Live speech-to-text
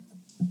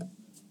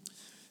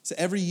So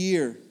every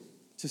year,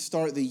 to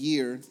start the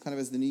year, kind of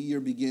as the new year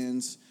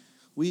begins,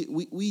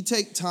 we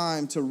take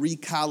time to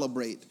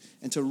recalibrate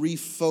and to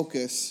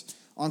refocus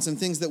on some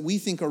things that we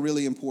think are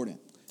really important.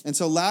 And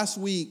so last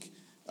week,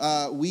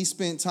 we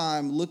spent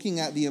time looking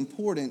at the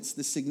importance,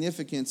 the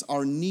significance,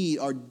 our need,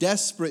 our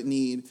desperate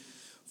need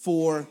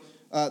for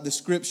the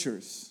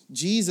Scriptures.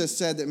 Jesus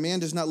said that man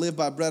does not live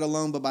by bread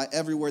alone, but by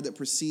every word that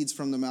proceeds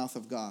from the mouth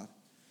of God.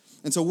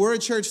 And so we're a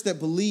church that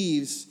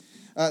believes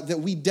that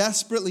we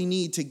desperately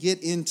need to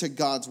get into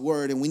God's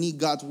Word, and we need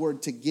God's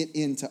Word to get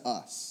into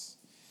us.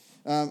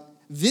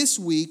 This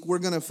week, we're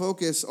going to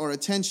focus our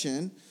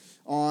attention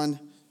on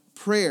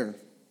prayer.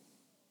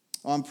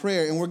 And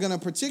we're going to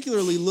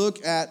particularly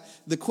look at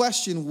the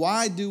question,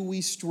 why do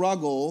we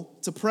struggle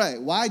to pray?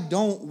 Why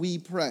don't we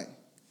pray?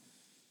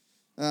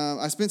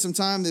 I spent some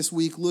time this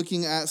week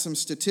looking at some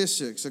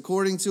statistics.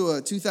 According to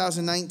a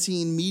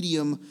 2019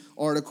 Medium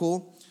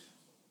article,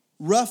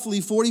 roughly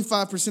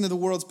 45% of the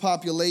world's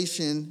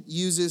population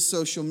uses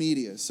social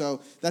media.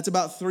 So that's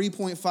about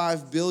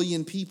 3.5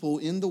 billion people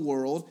in the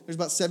world. There's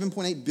about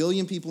 7.8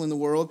 billion people in the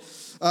world.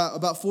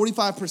 About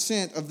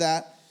 45% of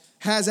that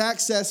has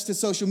access to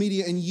social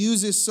media and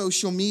uses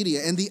social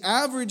media. And the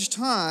average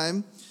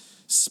time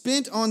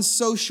spent on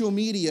social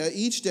media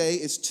each day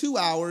is 2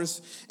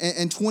 hours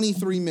and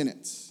 23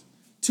 minutes.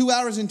 2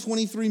 hours and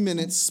 23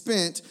 minutes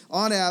spent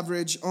on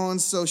average on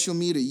social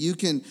media. You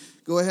can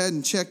go ahead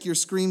and check your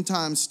screen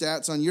time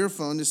stats on your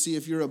phone to see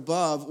if you're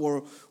above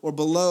or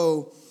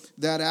below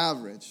that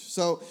average.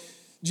 So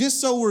just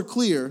so we're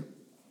clear,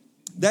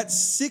 that's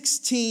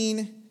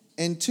 16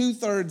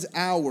 2/3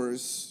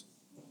 hours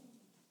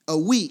a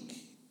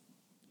week,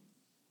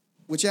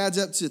 which adds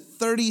up to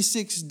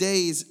 36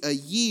 days a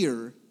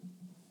year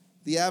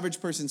the average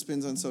person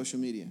spends on social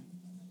media.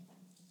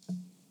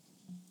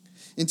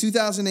 In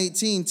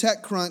 2018,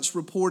 TechCrunch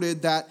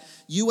reported that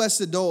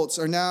U.S. adults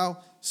are now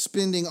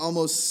spending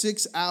almost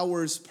 6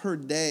 hours per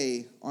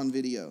day on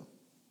video.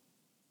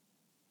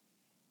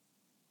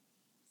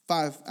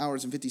 5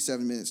 hours and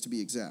 57 minutes to be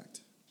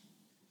exact.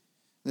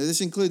 Now,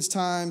 this includes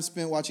time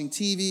spent watching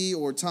TV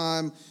or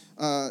time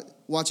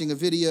watching a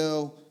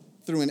video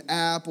through an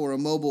app or a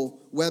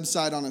mobile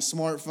website on a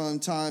smartphone,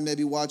 time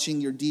maybe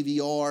watching your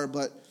DVR,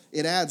 but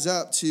it adds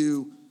up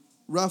to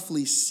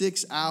roughly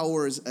 6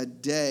 hours a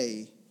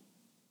day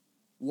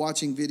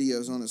watching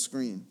videos on a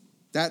screen.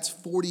 That's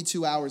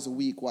 42 hours a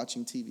week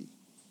watching TV.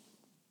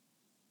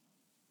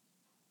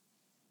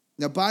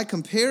 Now, by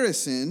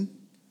comparison,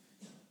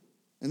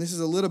 and this is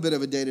a little bit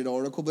of a dated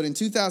article, but in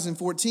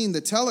 2014,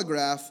 The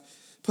Telegraph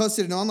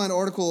posted an online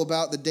article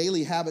about the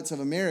daily habits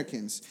of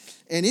Americans.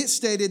 And it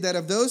stated that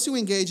of those who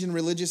engage in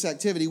religious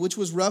activity, which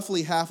was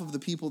roughly half of the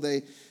people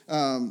they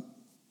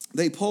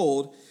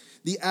polled,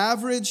 the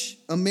average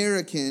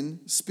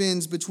American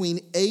spends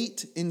between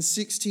 8 and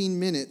 16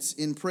 minutes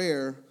in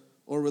prayer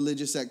or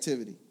religious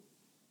activity.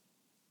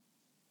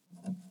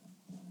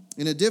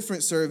 In a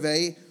different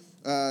survey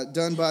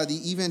done by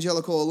the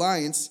Evangelical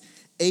Alliance,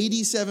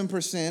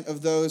 87%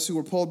 of those who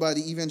were polled by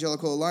the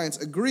Evangelical Alliance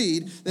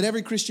agreed that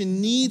every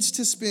Christian needs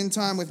to spend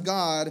time with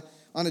God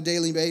on a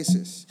daily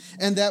basis,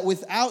 and that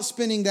without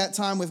spending that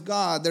time with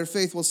God, their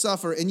faith will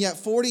suffer. And yet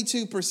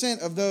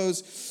 42% of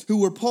those who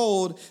were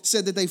polled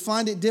said that they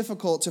find it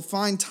difficult to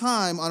find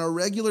time on a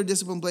regular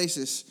disciplined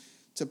basis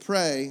to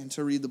pray and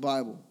to read the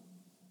Bible.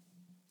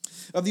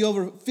 Of the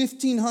over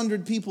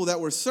 1,500 people that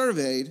were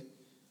surveyed,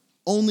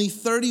 only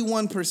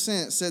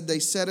 31% said they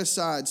set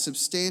aside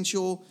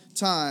substantial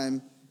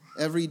time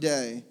every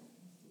day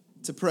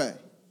to pray.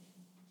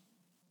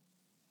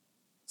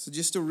 So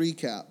just to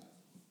recap,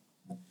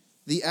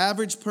 the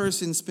average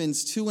person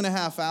spends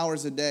 2.5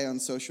 hours a day on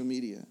social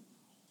media,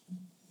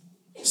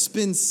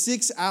 spends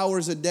 6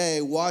 hours a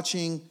day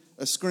watching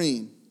a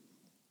screen,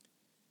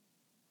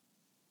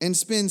 and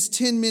spends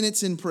 10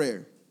 minutes in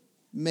prayer,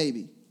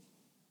 maybe.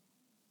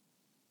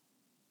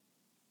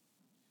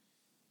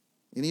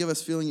 Any of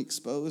us feeling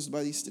exposed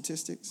by these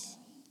statistics?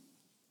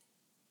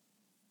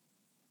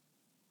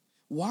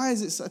 Why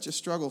is it such a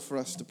struggle for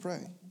us to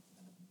pray?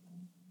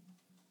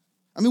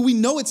 I mean, we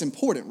know it's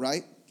important,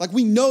 right? Like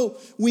we know,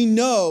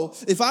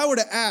 if I were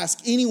to ask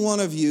any one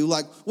of you,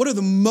 like, what are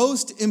the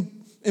most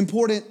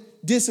important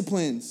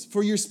disciplines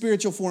for your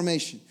spiritual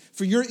formation,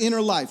 for your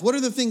inner life? What are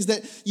the things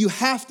that you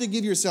have to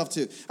give yourself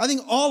to? I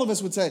think all of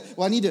us would say,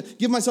 well, I need to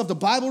give myself to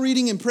Bible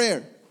reading and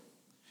prayer.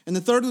 And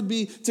the third would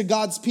be to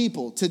God's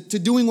people, to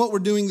doing what we're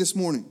doing this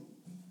morning.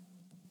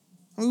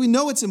 I mean, we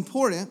know it's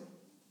important.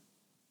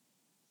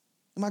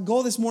 And my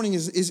goal this morning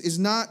is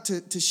not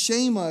to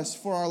shame us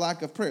for our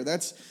lack of prayer.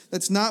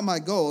 That's not my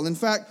goal. In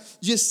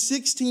fact, just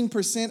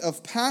 16%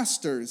 of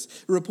pastors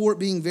report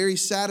being very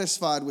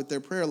satisfied with their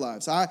prayer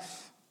lives.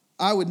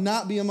 I would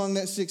not be among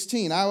that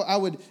 16. I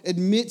would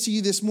admit to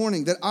you this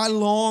morning that I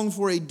long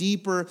for a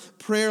deeper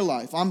prayer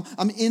life.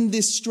 I'm in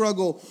this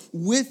struggle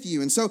with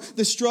you. And so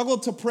the struggle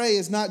to pray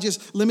is not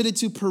just limited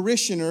to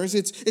parishioners.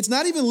 It's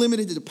not even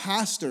limited to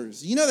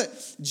pastors. You know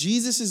that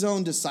Jesus'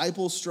 own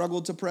disciples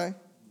struggled to pray?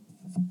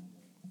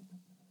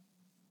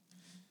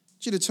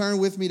 you to turn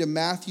with me to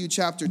Matthew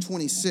chapter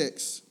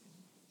 26.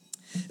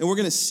 And we're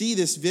going to see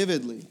this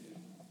vividly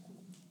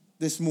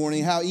this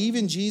morning, how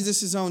even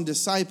Jesus' own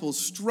disciples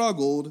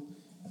struggled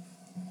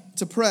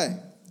to pray.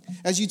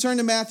 As you turn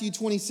to Matthew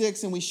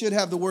 26, and we should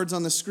have the words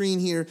on the screen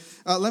here,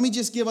 let me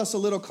just give us a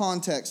little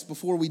context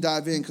before we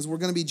dive in, because we're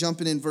going to be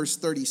jumping in verse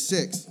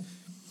 36.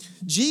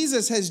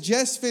 Jesus has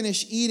just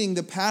finished eating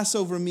the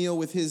Passover meal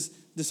with his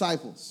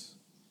disciples.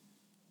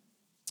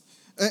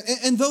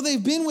 And though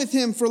they've been with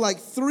him for like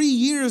 3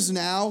 years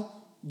now,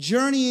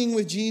 journeying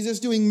with Jesus,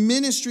 doing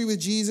ministry with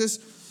Jesus,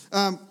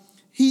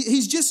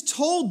 he's just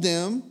told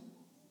them,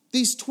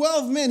 these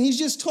 12 men, he's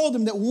just told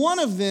them that one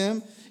of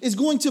them is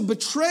going to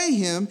betray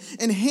him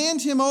and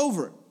hand him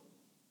over.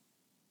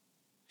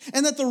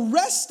 And that the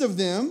rest of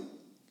them,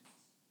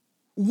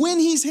 when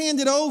he's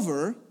handed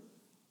over,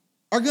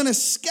 are going to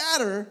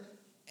scatter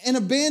and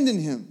abandon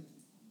him.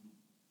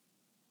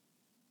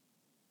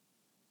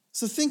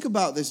 So think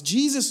about this.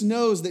 Jesus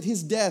knows that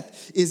his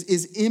death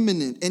is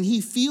imminent, and he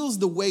feels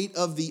the weight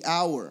of the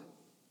hour.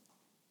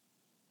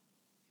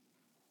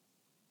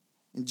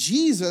 And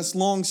Jesus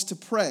longs to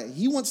pray.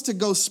 He wants to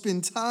go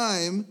spend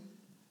time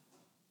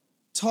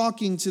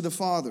talking to the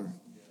Father.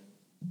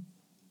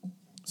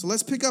 So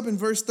let's pick up in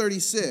verse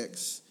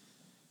 36,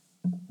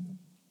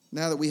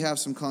 now that we have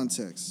some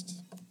context.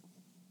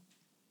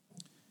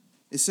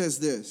 It says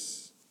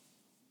this.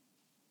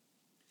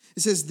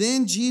 It says,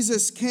 "Then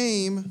Jesus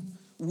came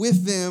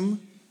with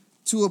them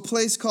to a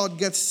place called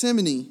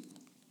Gethsemane.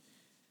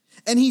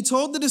 And he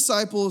told the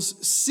disciples,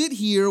 'Sit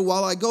here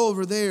while I go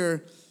over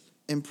there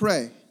and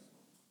pray.'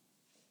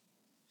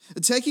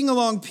 Taking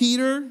along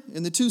Peter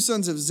and the 2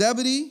 sons of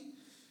Zebedee,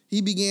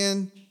 he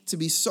began to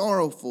be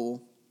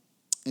sorrowful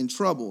and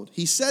troubled.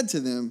 He said to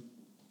them,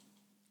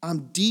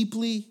 'I'm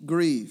deeply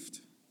grieved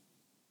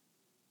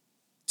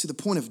to the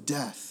point of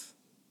death.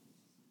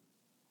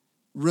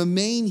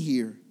 Remain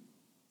here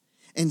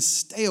and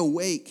stay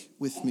awake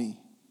with me.'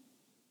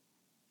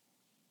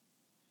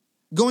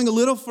 Going a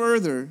little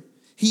further,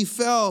 he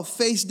fell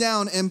face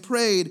down and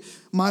prayed,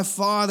 'My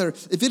Father,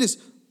 if it is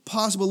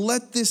possible,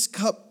 let this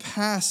cup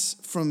pass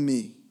from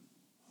me.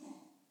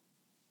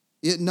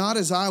 Yet not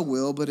as I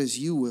will, but as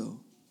you will.'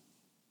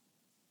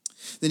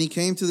 Then he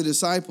came to the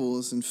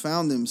disciples and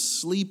found them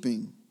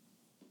sleeping.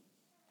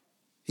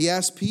 He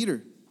asked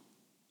Peter,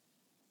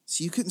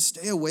 'So you couldn't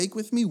stay awake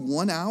with me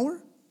 1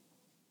 hour?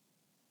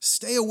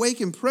 Stay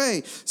awake and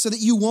pray so that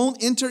you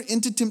won't enter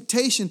into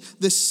temptation.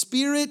 The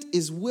spirit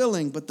is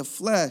willing, but the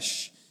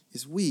flesh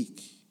is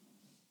weak.'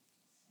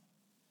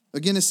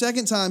 Again, a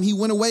second time, he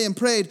went away and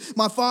prayed,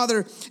 'My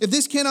Father, if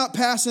this cannot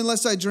pass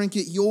unless I drink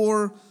it,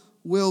 your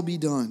will be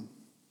done.'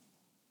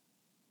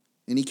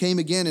 And he came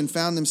again and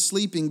found them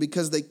sleeping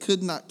because they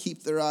could not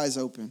keep their eyes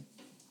open.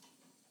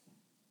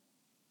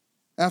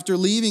 After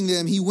leaving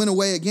them, he went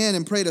away again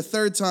and prayed a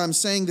third time,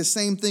 saying the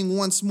same thing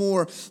once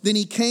more. Then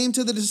he came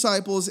to the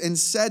disciples and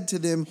said to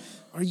them,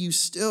 'Are you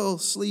still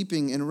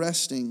sleeping and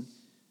resting?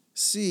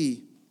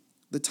 See,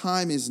 the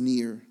time is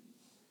near.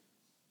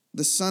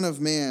 The Son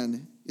of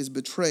Man is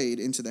betrayed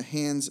into the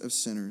hands of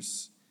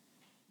sinners.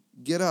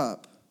 Get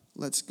up,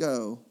 let's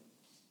go.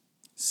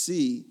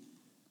 See,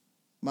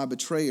 my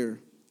betrayer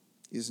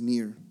is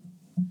near.'"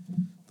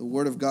 The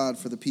word of God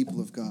for the people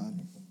of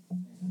God.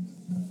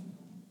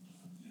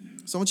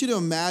 So I want you to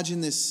imagine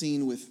this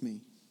scene with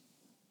me.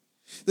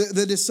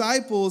 The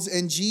disciples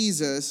and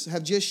Jesus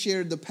have just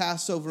shared the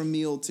Passover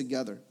meal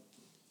together.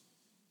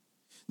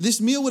 This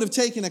meal would have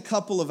taken a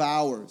couple of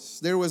hours.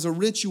 There was a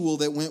ritual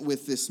that went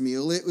with this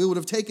meal. It would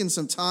have taken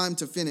some time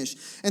to finish.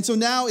 And so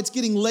now it's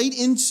getting late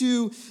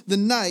into the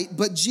night,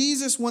 but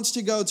Jesus wants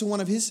to go to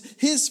one of his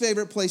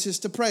favorite places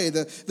to pray,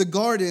 the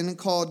garden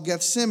called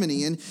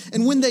Gethsemane.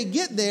 And when they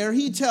get there,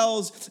 he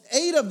tells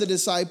 8 of the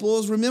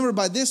disciples, remember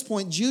by this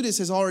point, Judas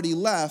has already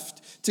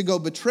left to go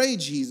betray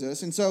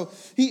Jesus. And so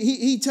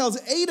he tells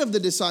 8 of the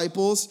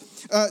disciples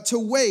to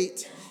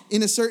wait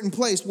in a certain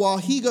place while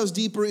he goes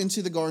deeper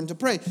into the garden to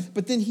pray.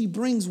 But then he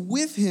brings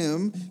with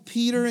him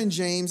Peter and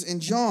James and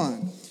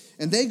John.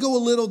 And they go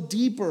a little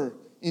deeper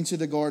into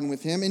the garden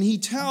with him. And he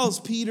tells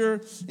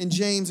Peter and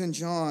James and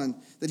John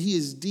that he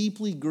is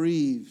deeply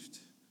grieved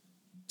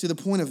to the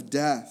point of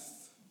death.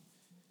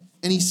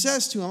 And he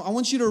says to him, "I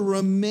want you to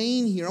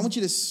remain here. I want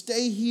you to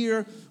stay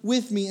here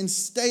with me and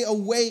stay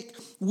awake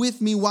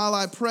with me while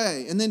I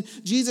pray." And then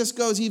Jesus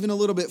goes even a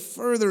little bit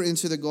further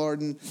into the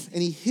garden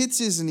and he hits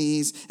his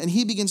knees and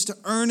he begins to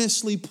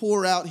earnestly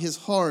pour out his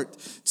heart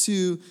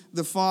to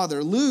the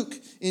Father.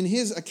 Luke, in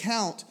his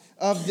account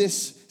of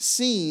this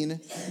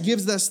scene,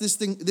 gives us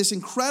this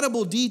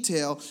incredible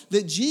detail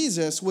that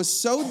Jesus was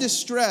so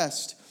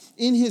distressed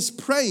in his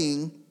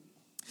praying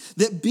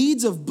that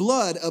beads of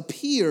blood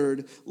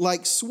appeared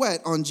like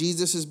sweat on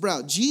Jesus'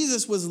 brow.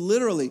 Jesus was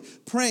literally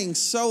praying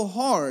so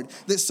hard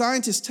that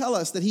scientists tell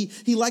us that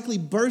he likely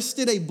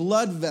bursted a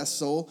blood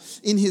vessel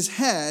in his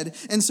head,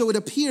 and so it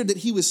appeared that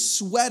he was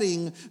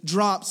sweating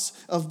drops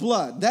of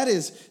blood. That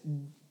is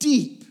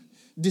deep,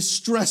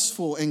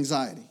 distressful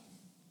anxiety.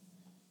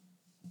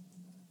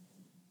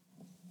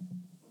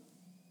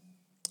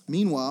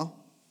 Meanwhile,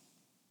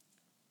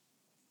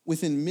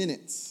 within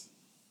minutes,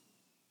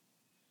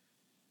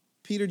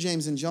 Peter,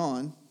 James, and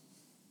John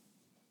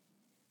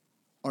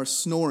are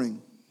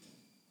snoring.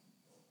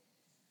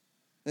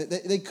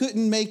 They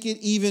couldn't make it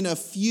even a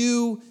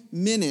few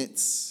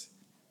minutes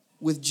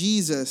with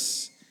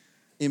Jesus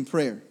in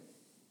prayer.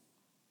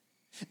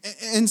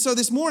 And so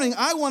this morning,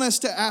 I want us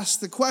to ask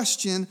the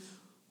question,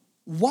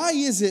 why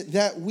is it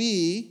that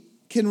we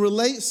can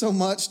relate so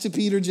much to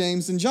Peter,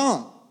 James, and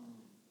John?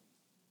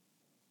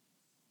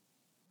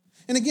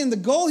 And again, the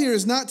goal here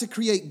is not to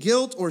create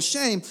guilt or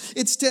shame.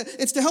 It's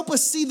to help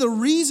us see the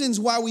reasons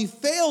why we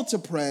fail to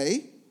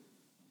pray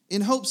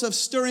in hopes of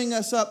stirring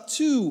us up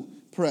to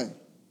pray.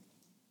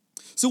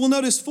 So we'll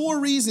notice 4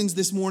 reasons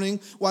this morning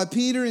why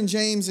Peter and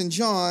James and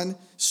John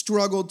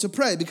struggled to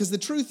pray. Because the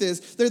truth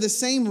is, they're the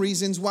same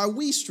reasons why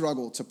we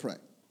struggle to pray.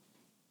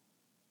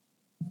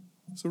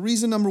 So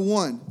reason number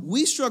 1,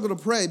 we struggle to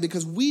pray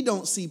because we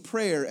don't see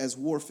prayer as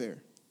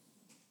warfare.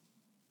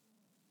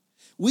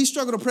 We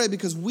struggle to pray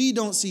because we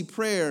don't see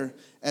prayer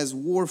as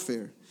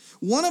warfare.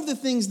 One of the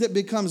things that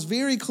becomes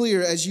very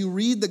clear as you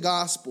read the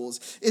Gospels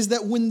is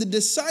that when the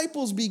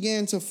disciples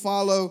began to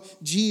follow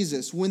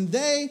Jesus, when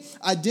they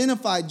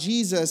identified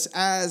Jesus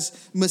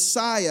as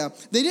Messiah,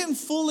 they didn't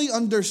fully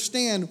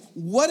understand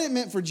what it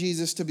meant for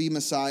Jesus to be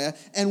Messiah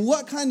and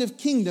what kind of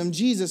kingdom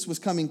Jesus was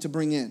coming to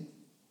bring in.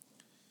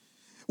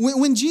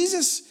 When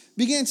Jesus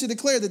began to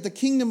declare that the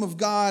kingdom of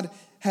God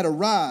had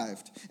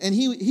arrived, and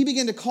he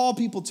began to call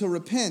people to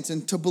repent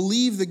and to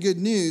believe the good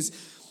news,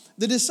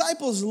 the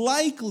disciples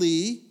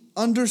likely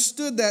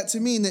understood that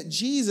to mean that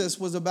Jesus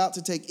was about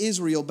to take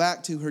Israel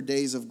back to her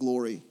days of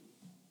glory.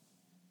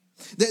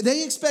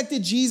 They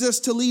expected Jesus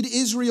to lead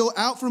Israel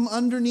out from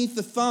underneath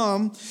the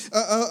thumb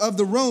of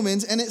the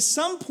Romans, and at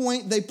some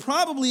point they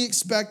probably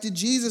expected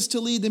Jesus to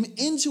lead them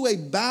into a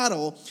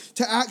battle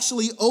to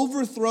actually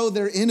overthrow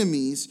their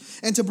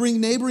enemies and to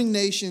bring neighboring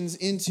nations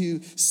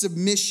into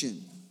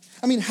submission.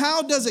 I mean,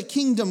 how does a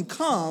kingdom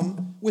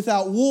come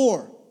without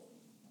war?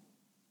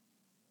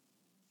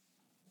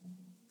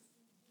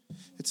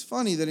 It's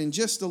funny that in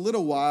just a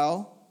little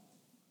while,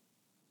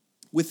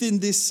 within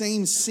this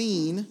same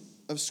scene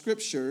of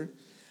Scripture,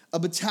 a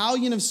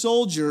battalion of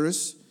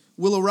soldiers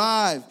will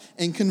arrive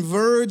and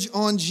converge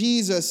on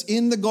Jesus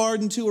in the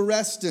garden to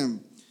arrest him.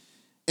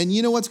 And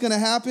you know what's going to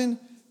happen?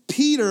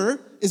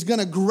 Peter is going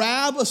to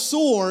grab a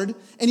sword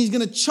and he's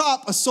going to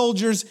chop a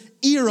soldier's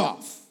ear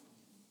off.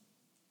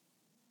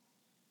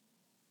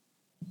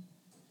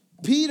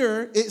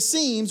 Peter, it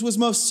seems, was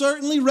most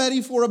certainly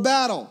ready for a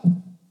battle.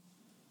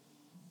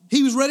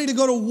 He was ready to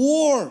go to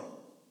war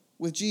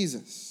with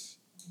Jesus,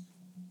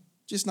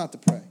 just not to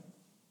pray.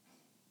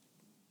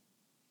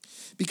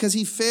 Because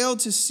he failed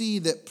to see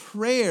that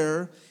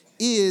prayer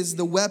is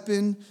the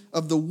weapon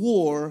of the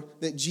war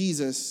that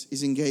Jesus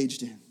is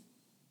engaged in.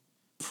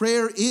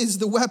 Prayer is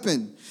the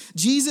weapon.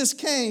 Jesus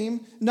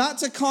came not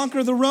to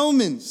conquer the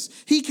Romans.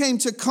 He came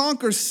to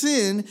conquer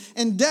sin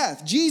and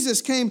death.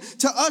 Jesus came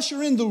to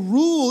usher in the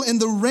rule and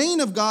the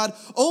reign of God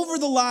over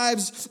the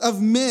lives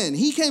of men.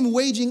 He came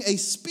waging a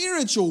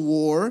spiritual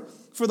war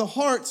for the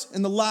hearts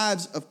and the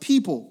lives of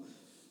people.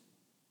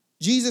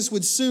 Jesus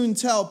would soon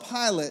tell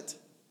Pilate,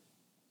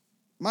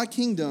 my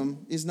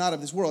kingdom is not of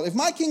this world. If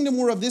my kingdom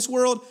were of this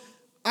world,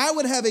 I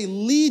would have a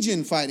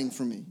legion fighting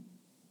for me.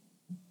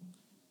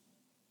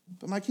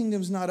 But my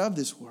kingdom's not of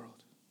this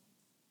world.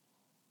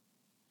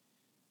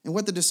 And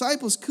what the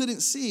disciples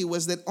couldn't see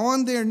was that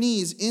on their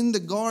knees in the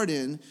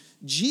garden,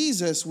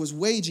 Jesus was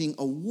waging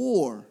a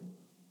war.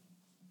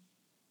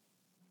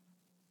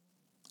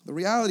 The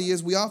reality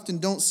is we often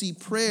don't see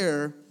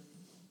prayer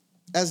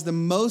as the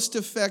most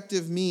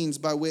effective means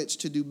by which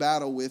to do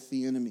battle with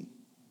the enemy.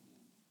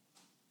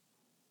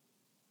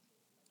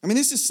 I mean,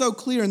 this is so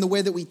clear in the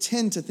way that we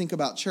tend to think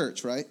about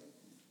church, right?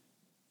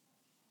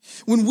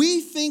 When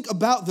we think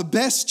about the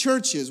best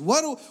churches,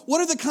 what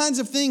are the kinds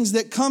of things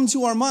that come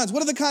to our minds?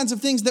 What are the kinds of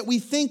things that we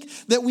think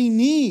that we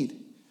need?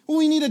 Well,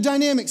 we need a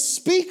dynamic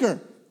speaker.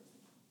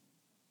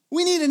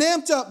 We need an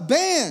amped up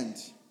band.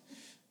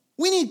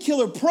 We need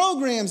killer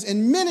programs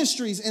and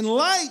ministries and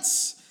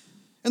lights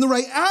and the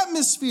right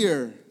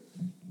atmosphere.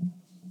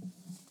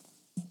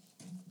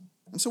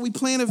 And so we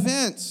plan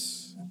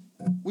events.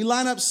 We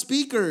line up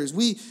speakers.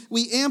 We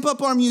amp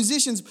up our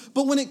musicians.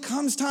 But when it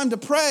comes time to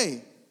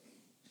pray,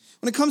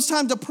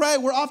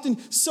 we're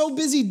often so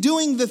busy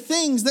doing the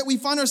things that we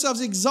find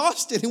ourselves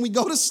exhausted and we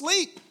go to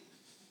sleep.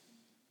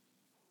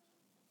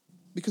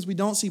 Because we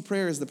don't see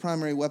prayer as the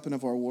primary weapon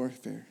of our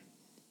warfare.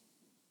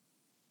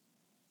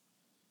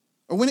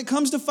 Or when it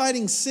comes to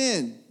fighting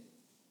sin,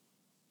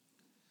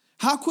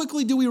 how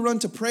quickly do we run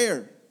to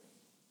prayer?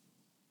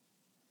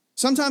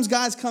 Sometimes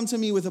guys come to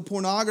me with a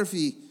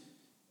pornography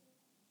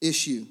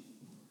issue.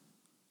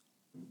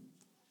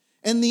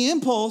 And the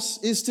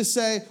impulse is to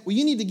say, well,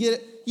 you need to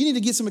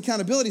get some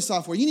accountability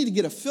software. You need to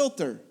get a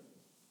filter.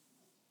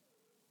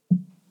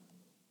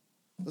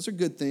 Those are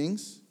good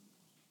things.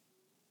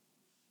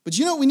 But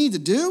you know what we need to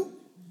do?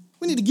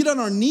 We need to get on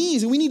our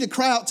knees and we need to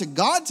cry out to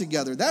God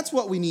together. That's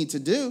what we need to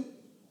do.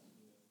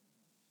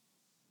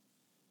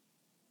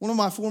 One of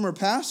my former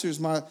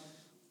pastors,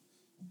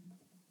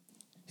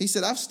 he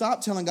said, I've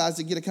stopped telling guys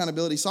to get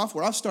accountability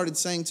software. I've started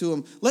saying to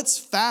them, let's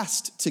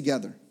fast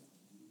together.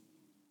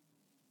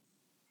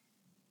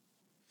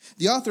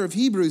 The author of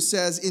Hebrews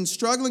says, in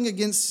struggling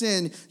against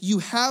sin, you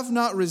have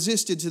not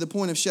resisted to the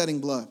point of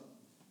shedding blood.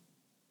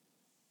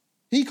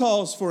 He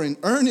calls for an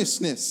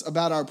earnestness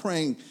about our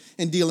praying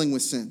and dealing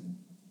with sin.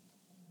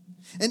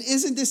 And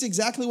isn't this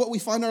exactly what we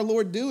find our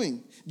Lord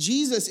doing?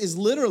 Jesus is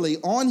literally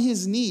on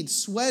his knees,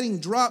 sweating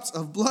drops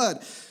of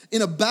blood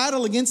in a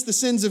battle against the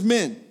sins of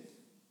men.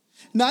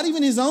 Not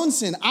even his own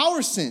sin,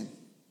 our sin.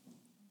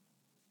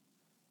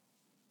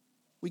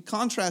 We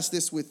contrast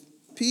this with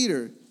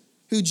Peter,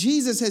 who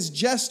Jesus has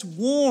just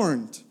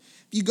warned.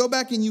 If you go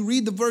back and you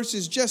read the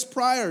verses just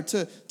prior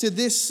to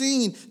this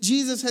scene,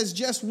 Jesus has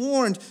just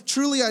warned,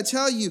 truly I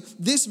tell you,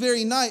 this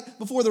very night,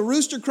 before the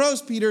rooster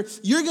crows, Peter,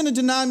 you're going to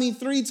deny me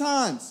 3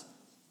 times.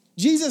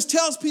 Jesus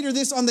tells Peter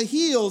this on the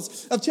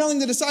heels of telling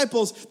the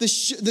disciples, the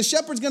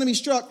shepherd's going to be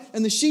struck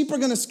and the sheep are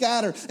going to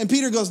scatter. And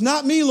Peter goes,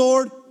 not me,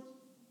 Lord.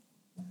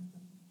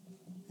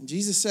 And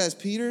Jesus says,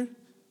 Peter,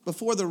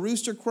 before the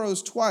rooster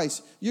crows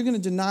twice, you're going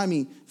to deny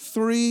me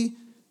 3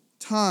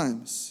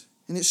 times.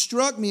 And it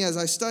struck me as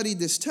I studied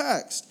this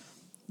text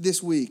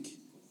this week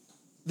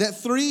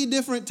that 3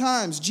 different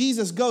times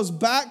Jesus goes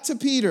back to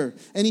Peter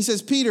and he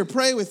says, Peter,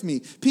 pray with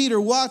me. Peter,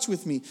 watch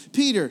with me.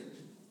 Peter,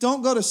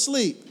 don't go to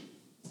sleep.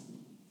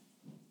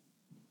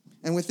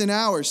 And within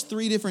hours,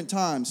 3 different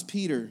times,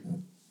 Peter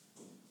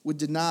would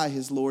deny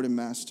his Lord and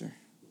Master.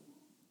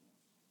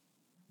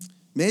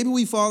 Maybe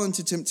we fall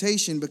into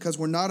temptation because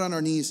we're not on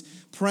our knees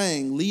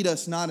praying, lead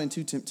us not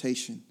into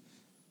temptation,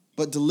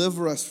 but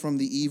deliver us from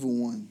the evil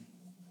one.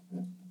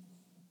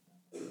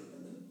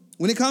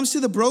 When it comes to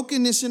the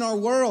brokenness in our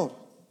world,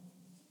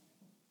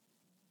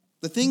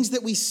 the things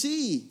that we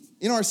see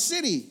in our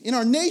city, in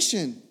our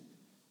nation,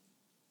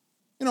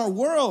 in our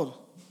world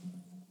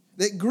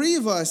that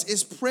grieve us,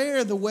 is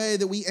prayer the way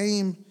that we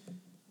aim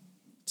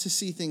to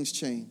see things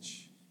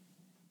change?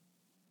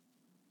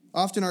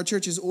 Often our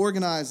church is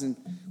organized and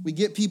we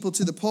get people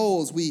to the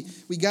polls. We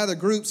gather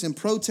groups and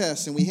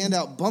protests and we hand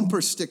out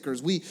bumper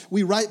stickers.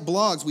 We write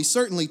blogs. We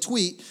certainly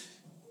tweet.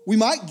 We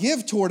might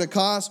give toward a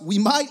cause. We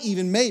might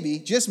even maybe,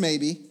 just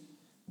maybe,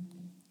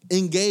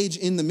 engage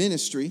in the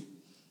ministry.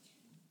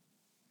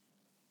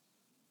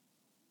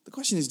 The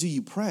question is, do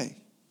you pray?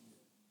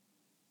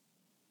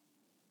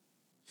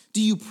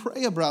 Do you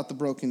pray about the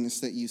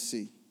brokenness that you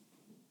see?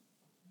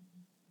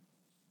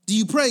 Do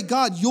you pray,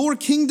 God, your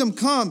kingdom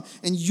come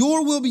and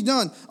your will be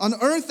done on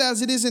earth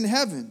as it is in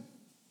heaven?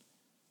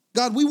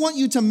 God, we want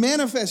you to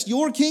manifest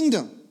your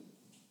kingdom.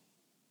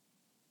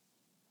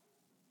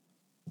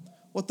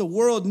 What the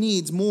world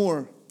needs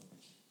more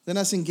than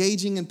us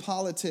engaging in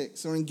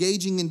politics or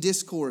engaging in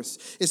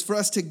discourse is for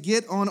us to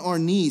get on our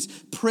knees.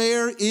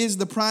 Prayer is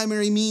the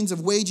primary means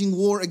of waging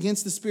war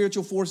against the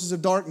spiritual forces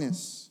of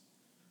darkness.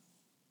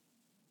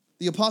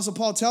 The Apostle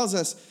Paul tells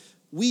us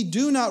we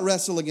do not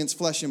wrestle against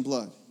flesh and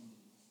blood,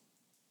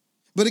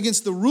 but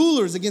against the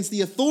rulers, against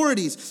the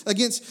authorities,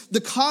 against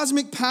the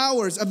cosmic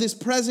powers of this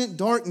present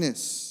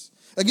darkness,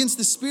 against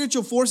the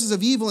spiritual forces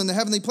of evil in the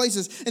heavenly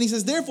places. And he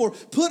says, therefore,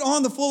 put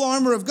on the full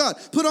armor of God,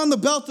 put on the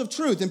belt of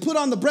truth, and put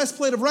on the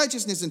breastplate of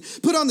righteousness, and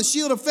put on the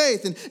shield of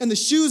faith, and the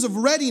shoes of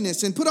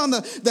readiness, and put on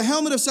the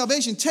helmet of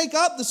salvation. Take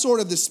up the sword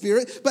of the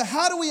Spirit. But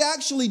how do we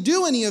actually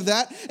do any of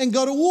that and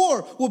go to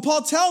war? Well,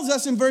 Paul tells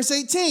us in verse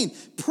 18,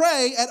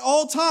 pray at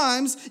all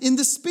times in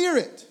the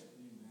Spirit.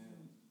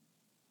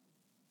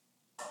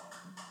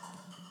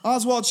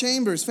 Oswald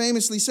Chambers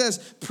famously says,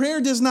 prayer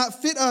does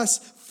not fit us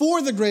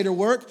for the greater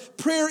work.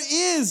 Prayer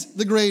is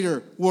the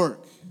greater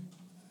work.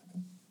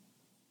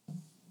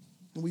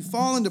 And we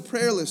fall into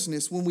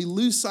prayerlessness when we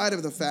lose sight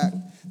of the fact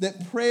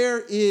that prayer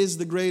is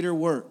the greater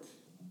work.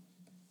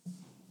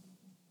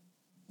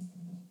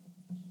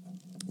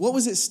 What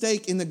was at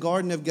stake in the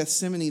Garden of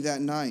Gethsemane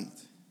that night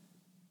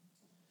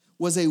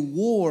was a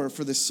war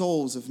for the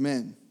souls of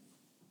men.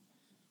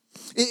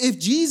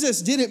 If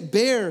Jesus didn't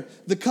bear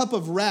the cup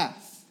of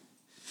wrath,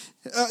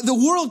 the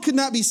world could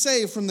not be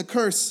saved from the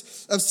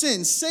curse of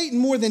sin. Satan,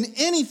 more than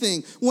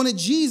anything, wanted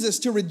Jesus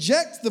to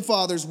reject the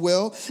Father's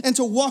will and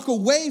to walk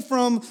away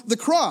from the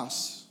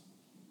cross.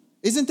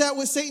 Isn't that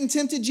what Satan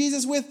tempted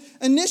Jesus with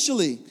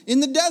initially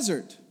in the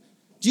desert?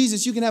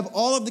 Jesus, you can have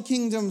all of the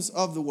kingdoms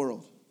of the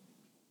world.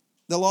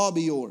 They'll all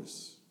be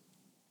yours.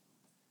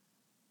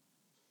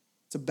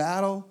 It's a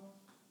battle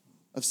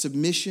of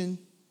submission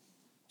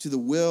to the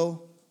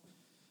will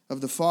of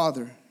the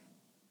Father,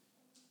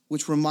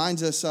 which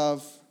reminds us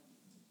of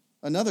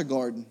another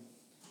garden,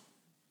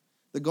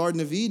 the Garden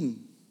of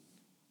Eden,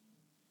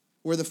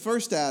 where the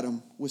first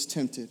Adam was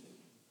tempted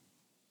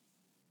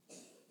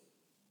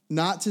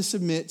not to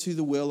submit to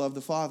the will of the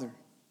Father,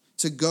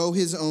 to go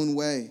his own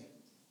way.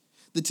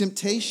 The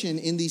temptation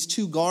in these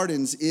 2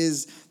 gardens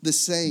is the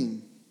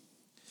same.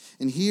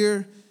 And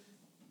here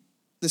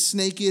the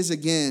snake is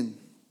again,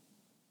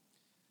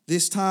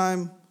 this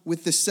time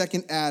with the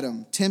second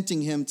Adam,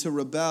 tempting him to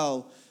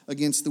rebel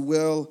against the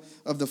will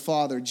of the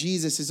Father.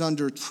 Jesus is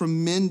under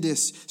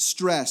tremendous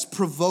stress,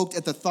 provoked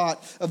at the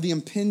thought of the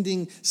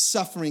impending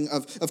suffering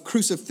of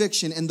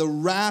crucifixion and the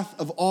wrath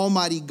of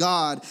Almighty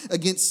God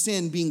against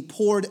sin being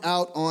poured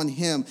out on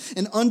him.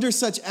 And under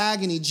such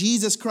agony,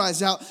 Jesus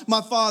cries out,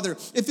 "My Father,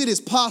 if it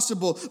is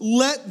possible,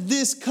 let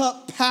this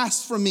cup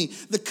pass from me."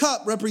 The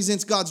cup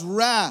represents God's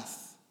wrath.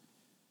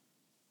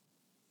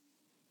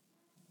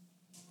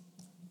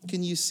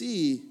 Can you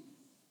see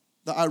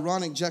the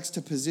ironic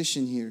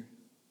juxtaposition here?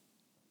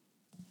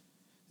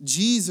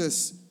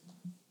 Jesus,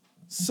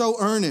 so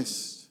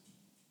earnest,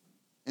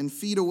 and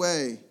feet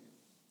away,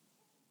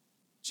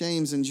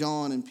 James and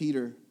John and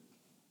Peter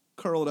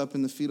curled up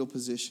in the fetal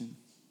position,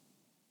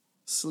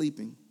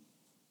 sleeping.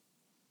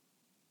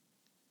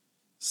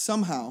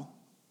 Somehow,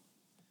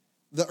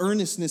 the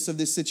earnestness of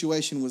this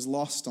situation was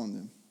lost on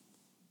them.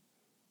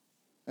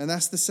 And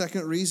that's the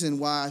second reason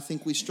why I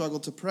think we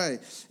struggle to pray,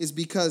 is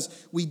because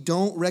we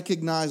don't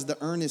recognize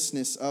the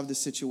earnestness of the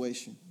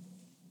situation.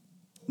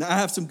 Now, I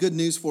have some good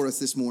news for us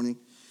this morning.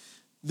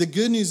 The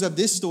good news of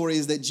this story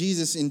is that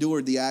Jesus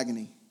endured the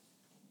agony.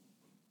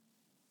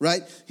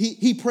 Right?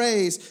 He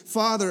prays,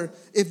 "Father,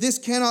 if this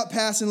cannot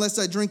pass unless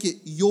I drink it,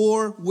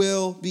 your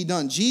will be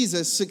done."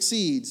 Jesus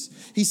succeeds.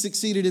 He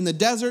succeeded in the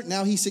desert.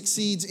 Now he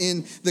succeeds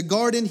in the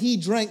garden. He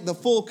drank the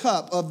full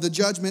cup of the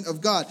judgment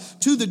of God.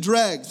 To the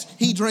dregs,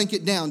 he drank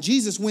it down.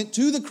 Jesus went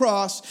to the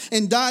cross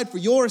and died for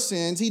your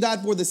sins. He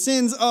died for the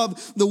sins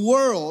of the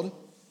world.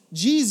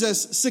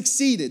 Jesus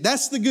succeeded.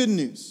 That's the good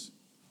news.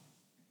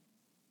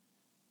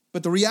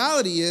 But the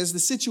reality is the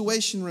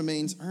situation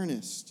remains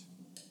earnest.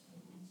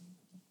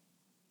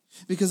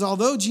 Because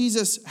although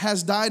Jesus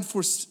has died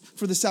for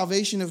the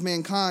salvation of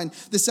mankind,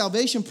 the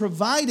salvation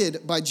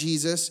provided by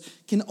Jesus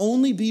can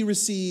only be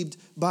received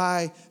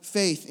by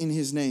faith in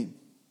his name.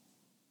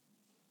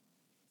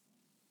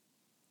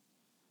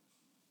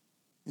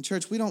 And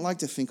church, we don't like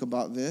to think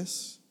about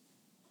this.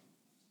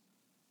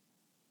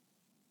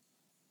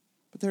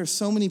 But there are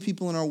so many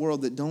people in our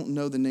world that don't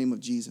know the name of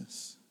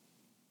Jesus.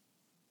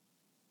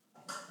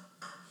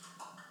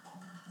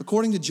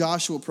 According to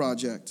Joshua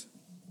Project,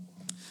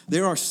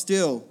 there are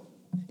still,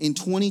 in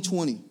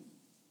 2020,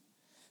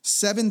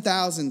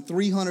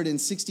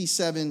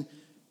 7,367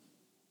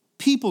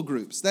 people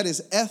groups, that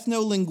is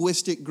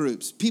ethno-linguistic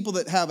groups, people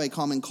that have a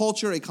common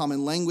culture, a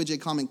common language, a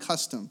common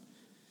custom.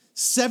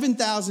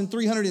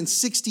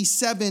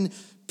 7,367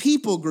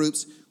 people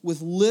groups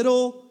with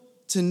little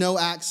to no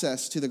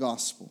access to the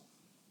gospel.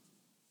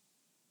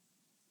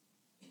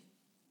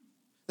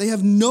 They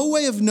have no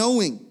way of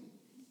knowing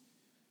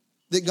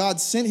that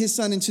God sent his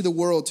son into the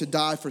world to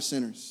die for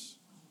sinners.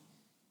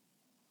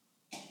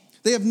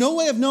 They have no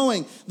way of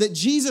knowing that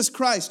Jesus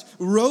Christ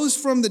rose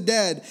from the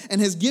dead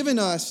and has given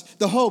us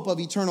the hope of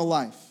eternal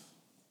life.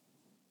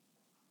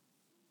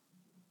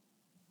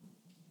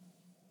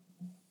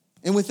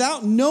 And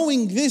without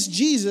knowing this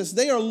Jesus,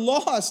 they are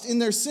lost in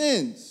their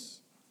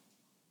sins.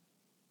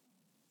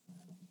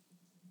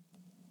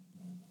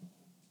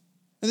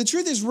 And the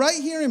truth is,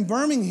 right here in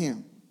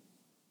Birmingham,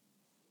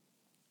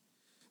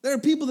 there are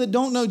people that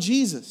don't know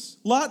Jesus.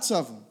 Lots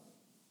of them.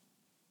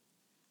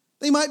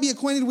 They might be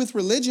acquainted with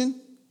religion.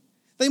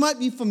 They might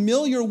be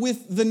familiar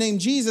with the name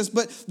Jesus,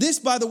 but this,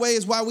 by the way,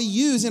 is why we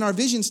use in our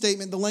vision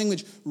statement the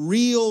language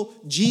real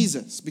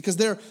Jesus, because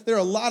there are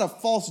a lot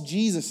of false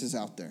Jesuses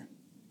out there.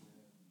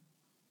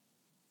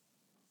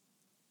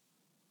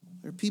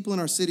 There are people in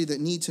our city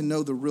that need to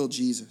know the real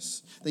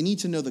Jesus. They need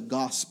to know the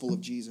gospel of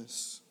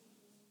Jesus.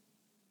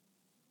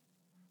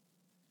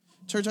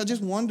 Church, I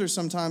just wonder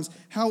sometimes,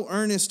 how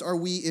earnest are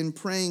we in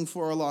praying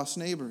for our lost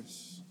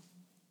neighbors?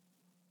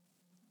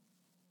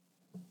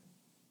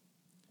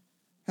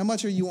 How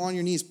much are you on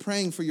your knees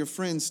praying for your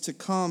friends to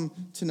come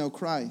to know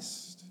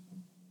Christ?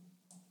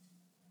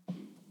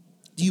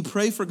 Do you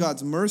pray for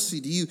God's mercy?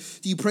 Do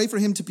you pray for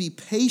him to be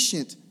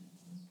patient?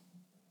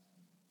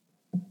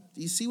 Do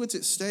you see what's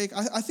at stake?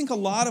 I think a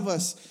lot of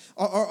us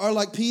are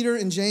like Peter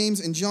and James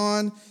and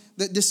John,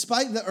 that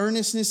despite the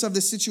earnestness of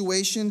the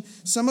situation,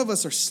 some of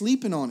us are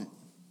sleeping on it.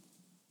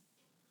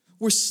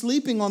 We're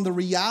sleeping on the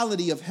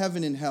reality of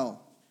heaven and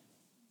hell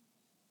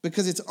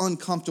because it's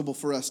uncomfortable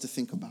for us to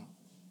think about.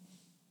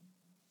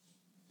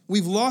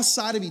 We've lost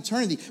sight of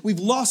eternity. We've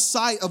lost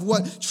sight of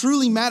what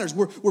truly matters.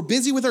 We're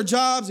busy with our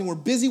jobs, and we're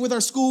busy with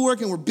our schoolwork,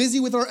 and we're busy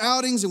with our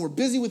outings, and we're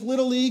busy with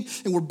Little League,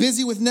 and we're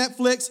busy with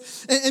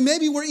Netflix. And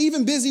maybe we're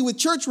even busy with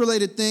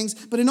church-related things.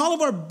 But in all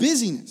of our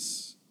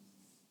busyness,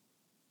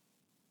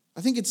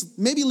 I think it's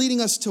maybe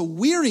leading us to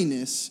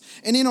weariness.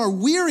 And in our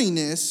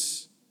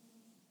weariness,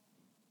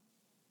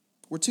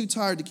 we're too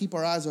tired to keep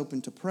our eyes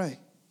open to pray.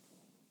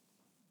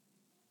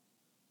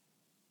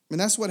 And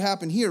that's what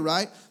happened here,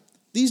 right?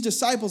 These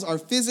disciples are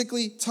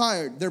physically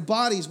tired. Their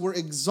bodies were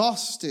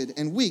exhausted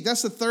and weak.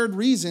 That's the third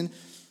reason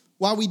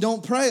why we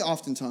don't pray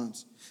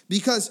oftentimes,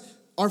 because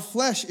our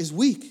flesh is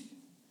weak. Have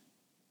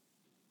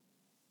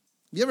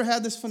you ever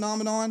had this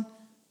phenomenon?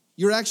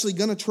 You're actually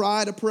going to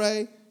try to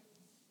pray.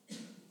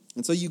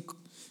 And so you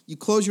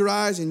close your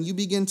eyes and you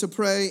begin to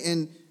pray,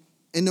 and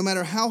And no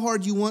matter how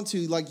hard you want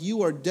to, like,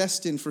 you are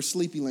destined for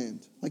sleepy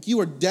land. Like, you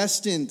are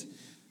destined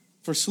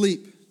for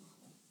sleep.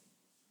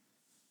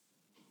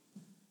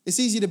 It's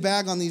easy to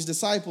bag on these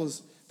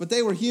disciples, but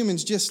they were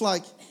humans just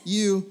like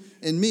you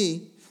and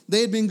me.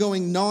 They had been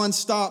going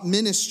nonstop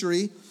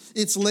ministry.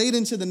 It's late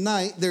into the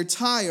night. They're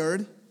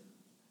tired.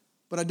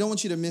 But I don't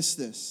want you to miss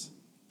this.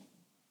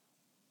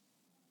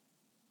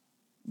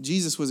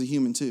 Jesus was a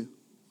human too.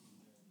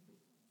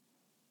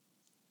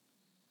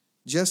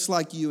 Just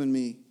like you and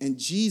me. And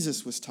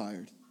Jesus was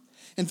tired.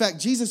 In fact,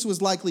 Jesus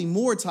was likely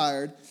more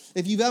tired.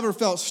 If you've ever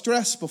felt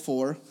stress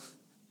before,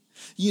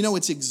 you know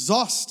it's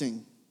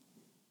exhausting.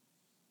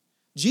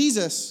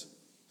 Jesus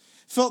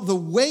felt the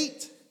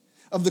weight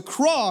of the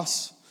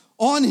cross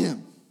on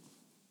him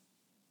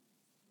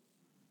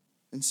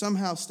and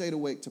somehow stayed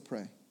awake to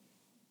pray.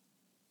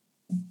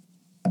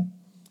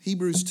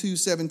 Hebrews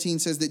 2:17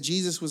 says that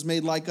Jesus was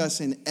made like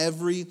us in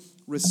every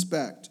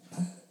respect.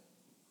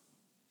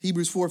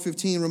 Hebrews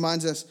 4:15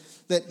 reminds us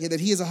that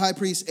he is a high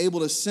priest able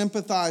to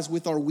sympathize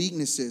with our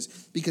weaknesses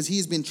because he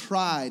has been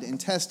tried and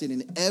tested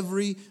in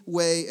every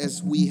way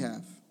as we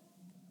have.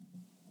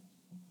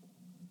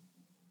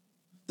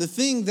 The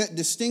thing that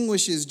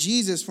distinguishes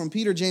Jesus from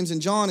Peter, James,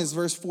 and John is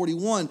verse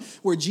 41,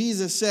 where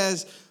Jesus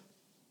says,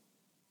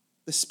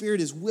 the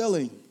spirit is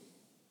willing,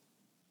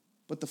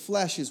 but the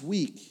flesh is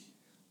weak.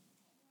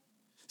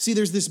 See,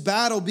 there's this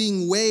battle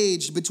being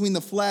waged between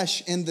the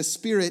flesh and the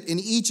spirit in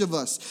each of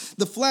us.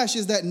 The flesh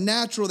is that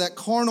natural, that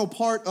carnal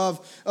part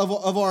of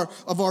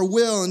our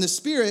will, and the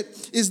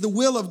spirit is the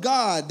will of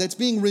God that's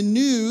being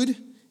renewed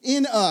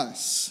in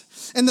us.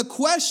 And the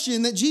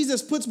question that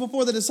Jesus puts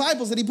before the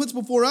disciples, that he puts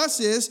before us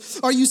is,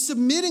 are you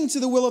submitting to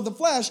the will of the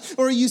flesh,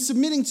 or are you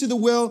submitting to the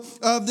will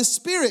of the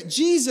Spirit?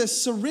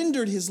 Jesus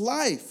surrendered his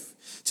life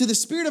to the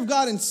Spirit of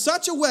God in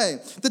such a way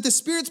that the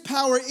Spirit's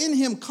power in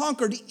him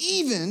conquered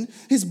even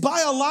his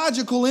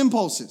biological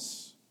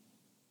impulses.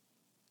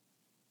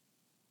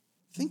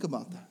 Think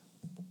about that.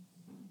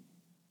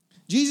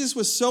 Jesus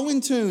was so in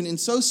tune and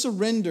so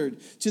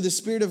surrendered to the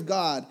Spirit of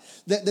God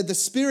that the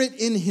Spirit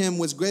in him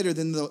was greater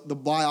than the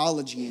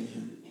biology in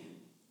him.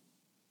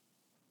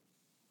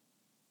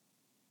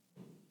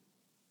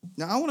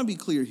 Now, I want to be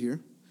clear here.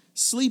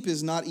 Sleep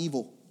is not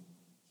evil.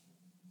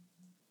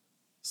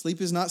 Sleep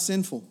is not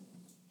sinful.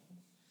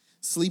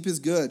 Sleep is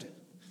good.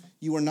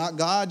 You are not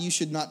God. You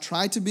should not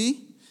try to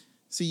be.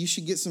 So you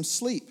should get some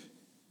sleep.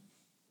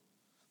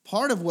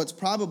 Part of what's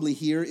probably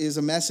here is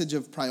a message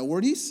of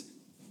priorities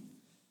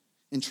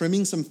and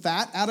trimming some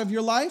fat out of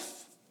your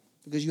life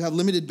because you have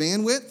limited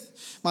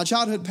bandwidth. My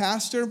childhood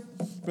pastor,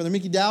 Brother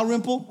Mickey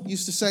Dalrymple,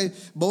 used to say,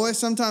 boy,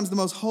 sometimes the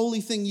most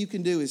holy thing you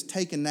can do is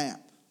take a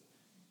nap.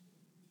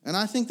 And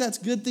I think that's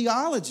good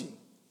theology.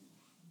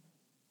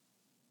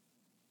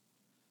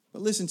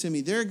 But listen to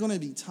me, there are going to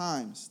be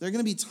times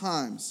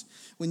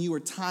when you are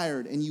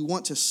tired and you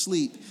want to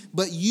sleep,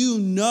 but you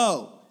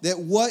know that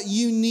what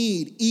you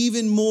need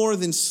even more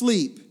than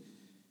sleep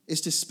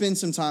is to spend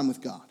some time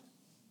with God.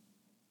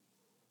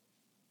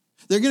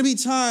 There are going to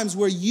be times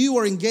where you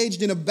are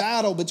engaged in a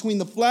battle between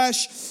the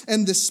flesh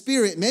and the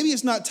spirit. Maybe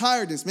it's not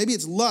tiredness, maybe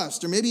it's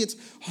lust, or maybe it's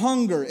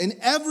hunger. And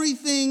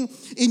everything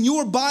in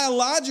your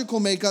biological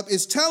makeup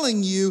is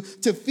telling you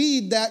to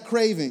feed that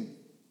craving.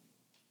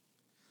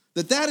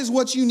 That is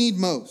what you need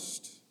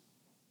most.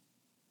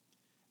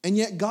 And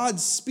yet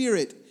God's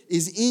Spirit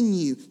is in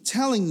you,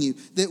 telling you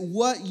that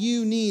what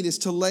you need is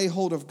to lay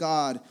hold of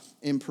God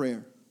in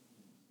prayer.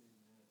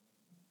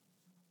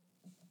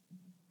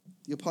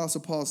 The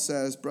Apostle Paul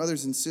says,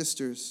 brothers and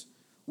sisters,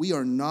 we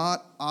are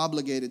not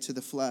obligated to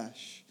the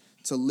flesh,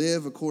 to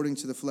live according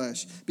to the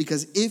flesh.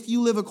 Because if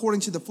you live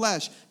according to the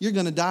flesh, you're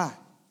going to die.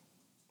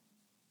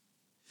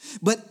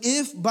 But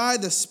if by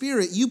the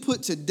Spirit you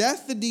put to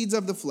death the deeds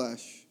of the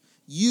flesh,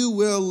 you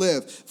will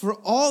live. For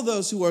all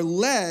those who are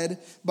led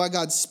by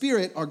God's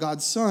Spirit are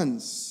God's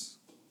sons.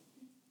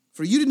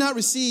 For you did not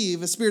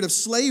receive a spirit of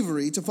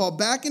slavery to fall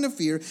back into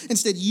fear.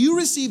 Instead, you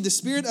received the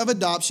spirit of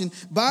adoption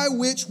by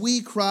which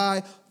we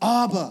cry,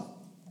 Abba,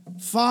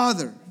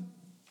 Father.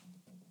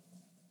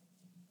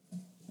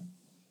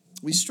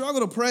 We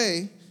struggle to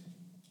pray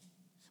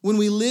when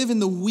we live in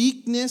the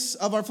weakness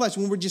of our flesh,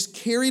 when we're just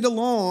carried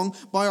along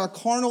by our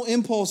carnal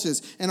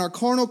impulses and our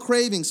carnal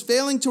cravings,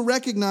 failing to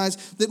recognize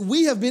that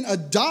we have been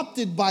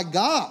adopted by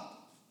God.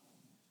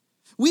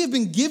 We have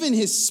been given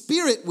his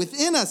Spirit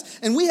within us,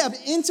 and we have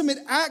intimate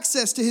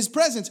access to his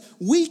presence.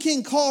 We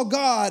can call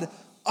God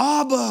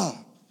Abba,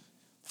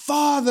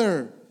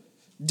 Father,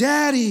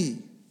 Daddy.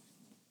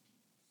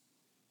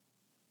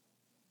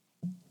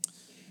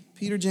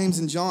 Peter, James,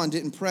 and John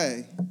didn't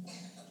pray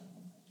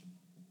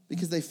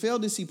because they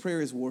failed to see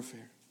prayer as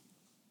warfare.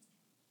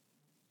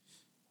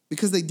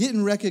 Because they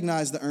didn't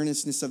recognize the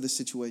earnestness of the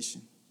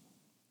situation.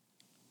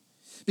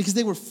 Because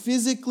they were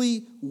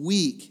physically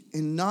weak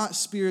and not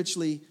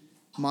spiritually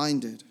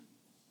minded.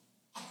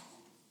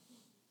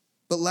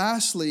 But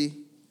lastly,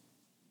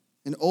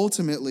 and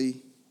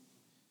ultimately,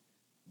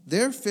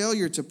 their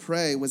failure to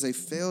pray was a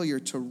failure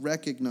to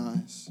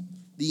recognize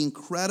the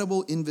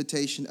incredible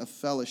invitation of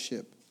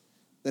fellowship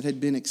that had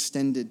been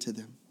extended to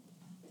them.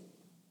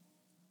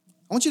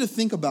 I want you to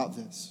think about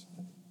this.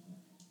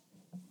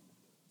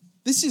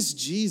 This is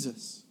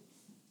Jesus.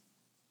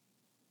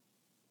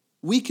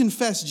 We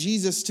confess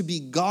Jesus to be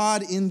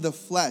God in the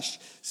flesh,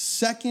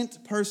 second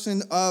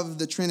person of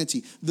the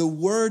Trinity, the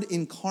Word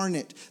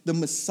incarnate, the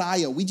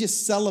Messiah. We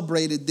just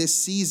celebrated this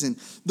season.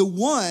 The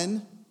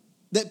one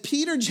that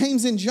Peter,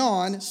 James, and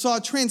John saw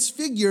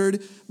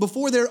transfigured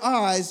before their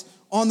eyes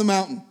on the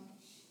mountain.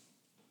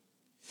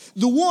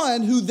 The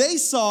one who they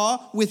saw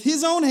with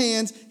his own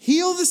hands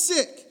heal the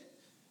sick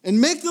and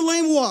make the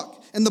lame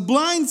walk and the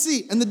blind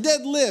see and the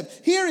dead live.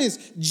 Here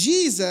is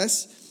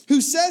Jesus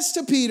who says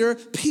to Peter,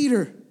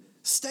 Peter,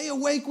 stay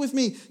awake with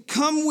me.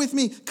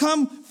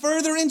 Come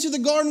further into the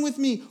garden with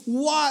me.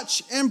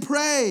 Watch and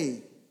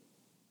pray.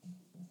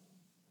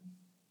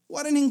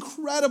 What an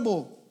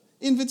incredible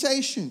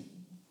invitation.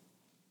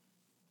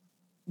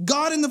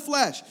 God in the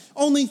flesh.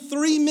 Only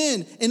 3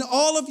 men in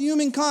all of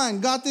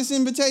humankind got this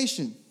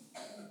invitation.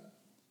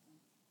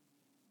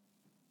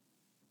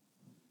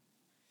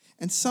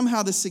 And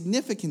somehow the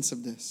significance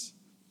of this,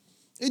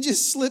 it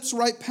just slips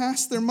right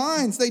past their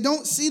minds. They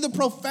don't see the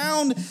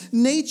profound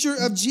nature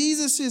of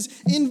Jesus'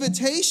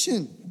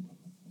 invitation.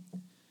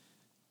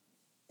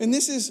 And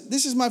this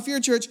is my fear,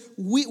 church.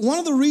 One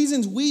of the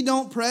reasons we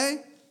don't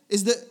pray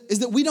is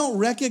that we don't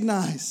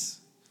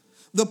recognize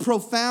the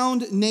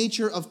profound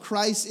nature of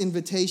Christ's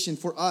invitation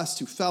for us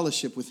to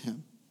fellowship with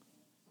him.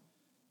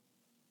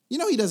 You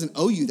know he doesn't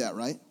owe you that,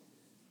 right?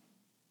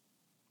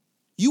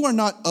 You are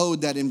not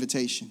owed that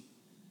invitation.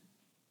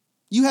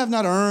 You have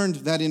not earned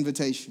that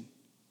invitation.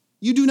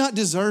 You do not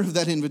deserve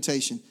that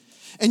invitation.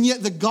 And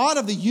yet the God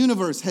of the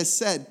universe has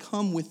said,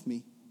 come with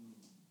me.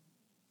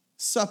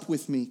 Sup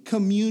with me.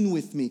 Commune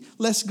with me.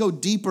 Let's go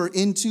deeper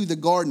into the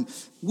garden.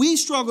 We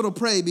struggle to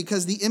pray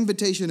because the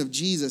invitation of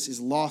Jesus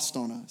is lost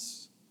on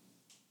us.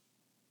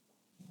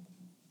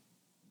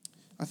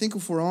 I think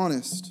if we're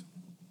honest,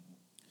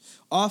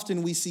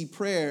 often we see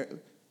prayer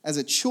as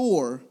a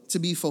chore to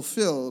be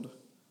fulfilled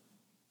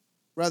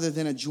rather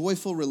than a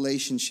joyful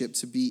relationship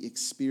to be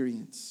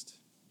experienced.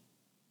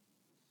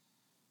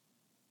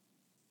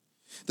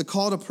 The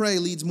call to pray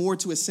leads more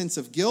to a sense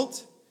of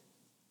guilt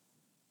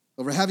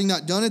over having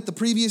not done it the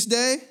previous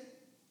day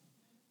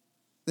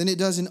than it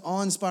does an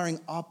awe-inspiring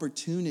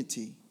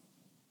opportunity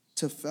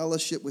to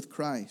fellowship with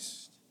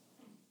Christ.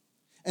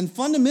 And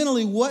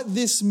fundamentally, what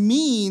this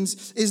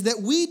means is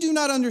that we do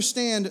not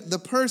understand the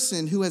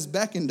person who has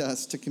beckoned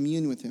us to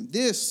commune with him.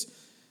 This,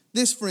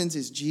 friends,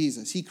 is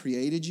Jesus. He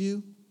created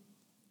you.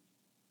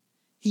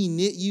 He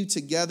knit you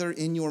together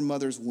in your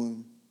mother's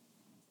womb.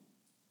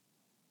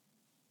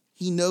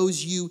 He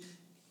knows you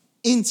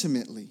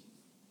intimately.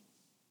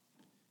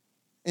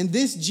 And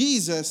this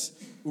Jesus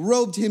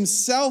robed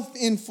himself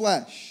in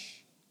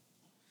flesh,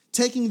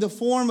 taking the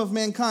form of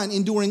mankind,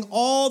 enduring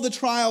all the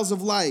trials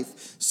of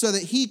life so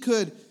that he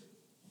could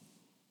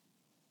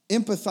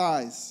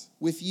empathize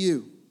with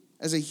you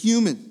as a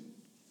human.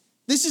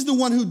 This is the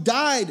one who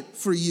died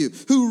for you,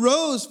 who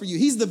rose for you.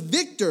 He's the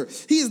victor.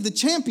 He is the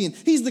champion.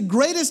 He's the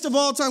greatest of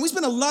all time. We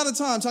spend a lot of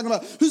time talking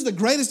about who's the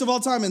greatest of all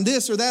time and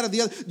this or that or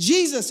the other.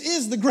 Jesus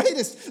is the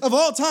greatest of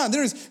all time.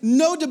 There is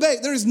no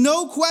debate. There is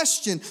no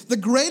question. The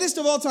greatest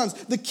of all times,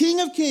 the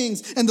King of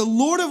Kings and the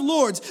Lord of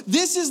Lords.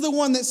 This is the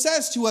one that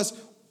says to us,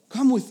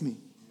 come with me.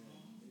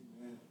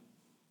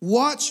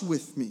 Watch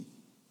with me.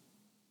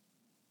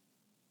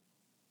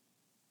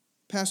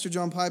 Pastor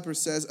John Piper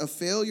says, a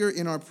failure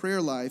in our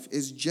prayer life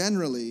is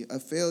generally a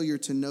failure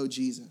to know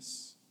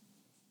Jesus.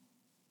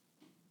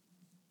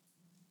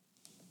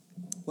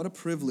 What a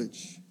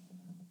privilege.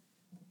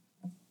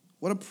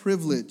 What a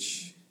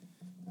privilege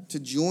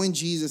to join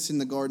Jesus in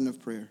the garden of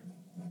prayer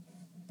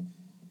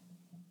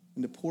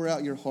and to pour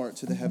out your heart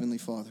to the Heavenly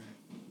Father.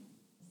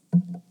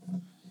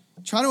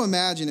 Try to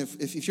imagine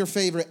if your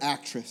favorite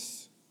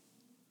actress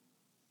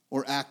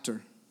or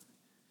actor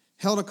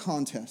held a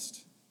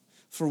contest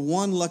for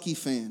one lucky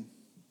fan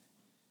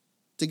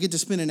to get to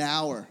spend an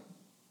hour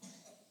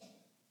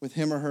with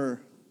him or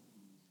her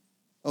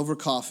over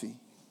coffee.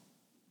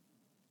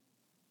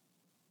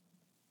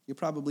 You're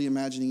probably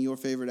imagining your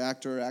favorite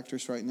actor or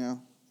actress right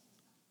now.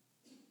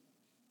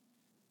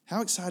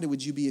 How excited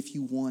would you be if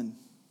you won?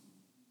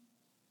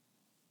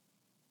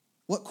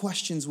 What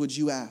questions would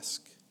you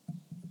ask?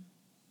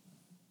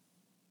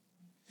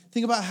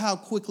 Think about how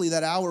quickly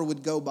that hour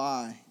would go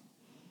by.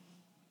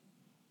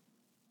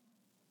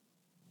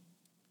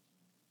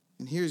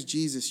 And here's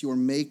Jesus, your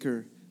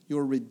maker,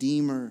 your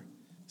redeemer,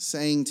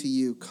 saying to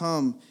you,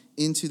 come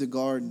into the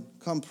garden.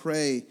 Come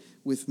pray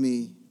with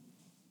me.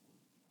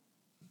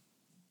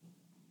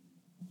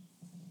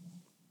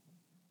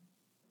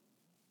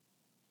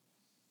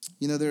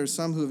 You know, there are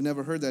some who have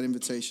never heard that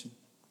invitation.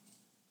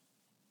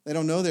 They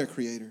don't know their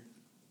Creator.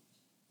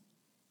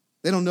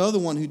 They don't know the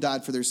one who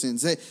died for their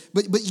sins.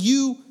 But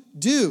you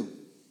do.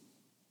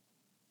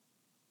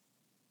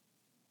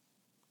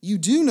 You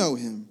do know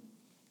him.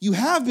 You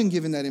have been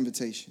given that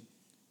invitation.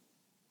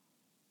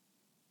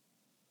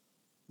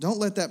 Don't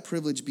let that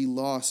privilege be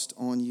lost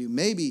on you.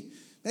 Maybe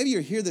Maybe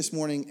you're here this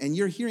morning and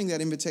you're hearing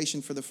that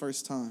invitation for the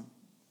first time.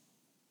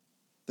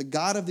 The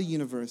God of the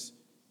universe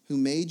who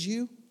made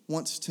you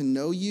wants to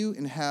know you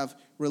and have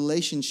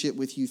relationship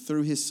with you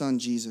through his son,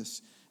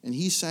 Jesus. And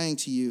he's saying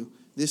to you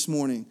this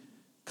morning,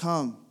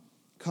 come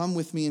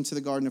with me into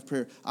the garden of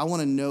prayer. I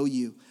want to know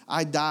you.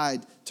 I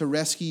died to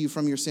rescue you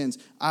from your sins.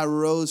 I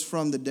rose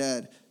from the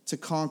dead to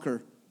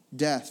conquer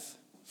death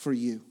for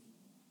you.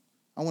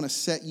 I want to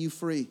set you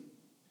free.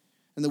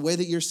 And the way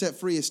that you're set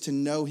free is to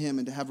know him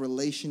and to have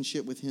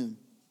relationship with him.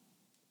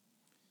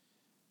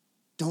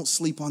 Don't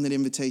sleep on that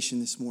invitation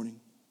this morning.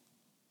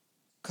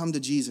 Come to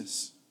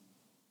Jesus.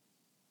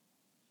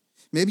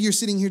 Maybe you're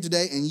sitting here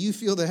today and you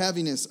feel the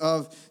heaviness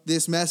of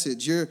this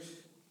message.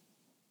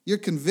 You're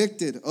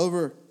convicted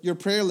over your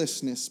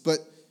prayerlessness, but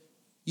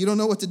you don't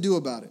know what to do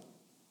about it.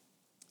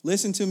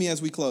 Listen to me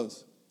as we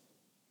close.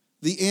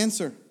 The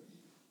answer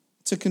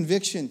to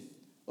conviction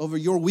over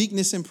your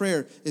weakness in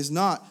prayer is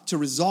not to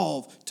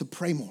resolve to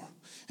pray more.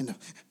 And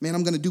man,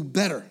 I'm going to do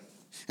better.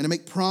 And to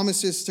make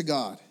promises to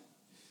God.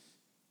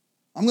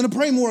 I'm going to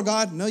pray more,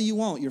 God. No, you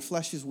won't. Your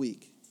flesh is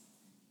weak.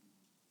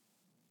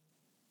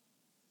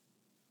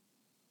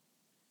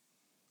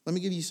 Let me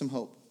give you some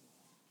hope.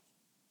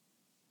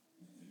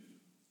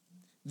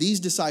 These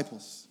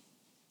disciples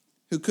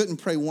who couldn't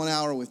pray 1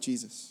 hour with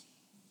Jesus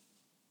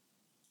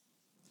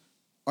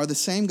are the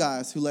same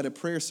guys who led a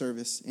prayer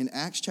service in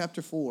Acts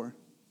chapter 4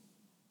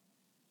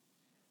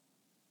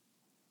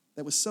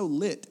 that was so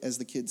lit, as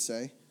the kids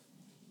say,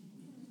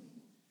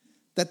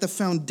 that the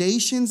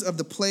foundations of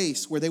the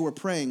place where they were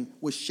praying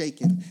was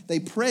shaken. They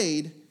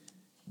prayed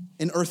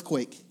an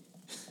earthquake.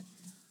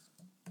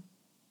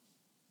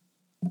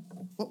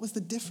 What was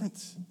the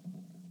difference?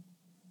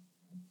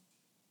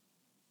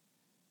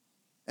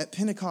 At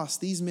Pentecost,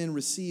 these men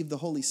received the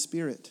Holy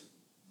Spirit.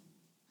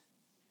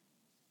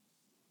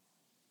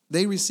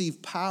 They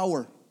received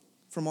power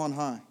from on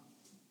high.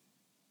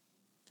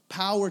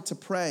 Power to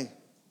pray.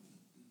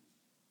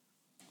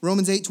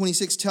 Romans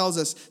 8:26 tells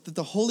us that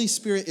the Holy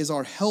Spirit is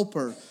our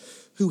helper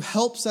who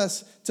helps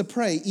us to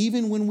pray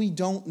even when we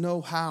don't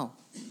know how.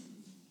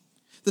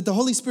 That the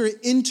Holy Spirit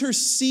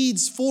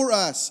intercedes for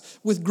us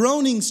with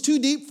groanings too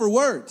deep for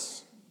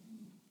words.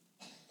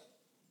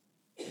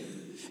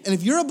 And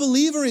if you're a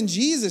believer in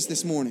Jesus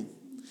this morning,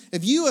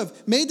 if you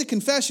have made the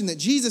confession that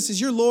Jesus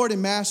is your Lord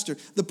and Master,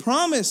 the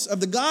promise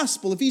of the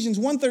gospel, Ephesians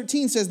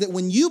 1:13 says that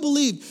when you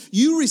believed,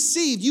 you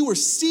received, you were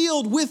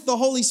sealed with the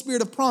Holy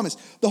Spirit of promise.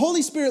 The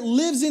Holy Spirit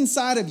lives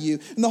inside of you,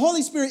 and the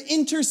Holy Spirit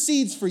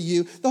intercedes for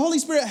you. The Holy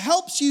Spirit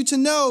helps you to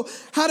know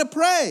how to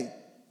pray.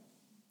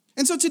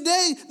 And so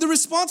today, the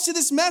response to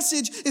this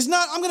message is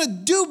not, I'm going to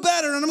do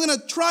better and I'm going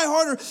to try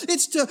harder.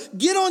 It's to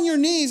get on your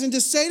knees and to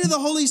say to the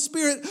Holy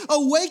Spirit,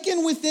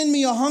 awaken within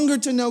me a hunger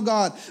to know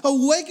God.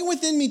 Awaken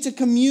within me to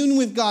commune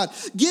with God.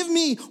 Give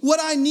me what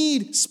I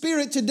need,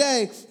 Spirit,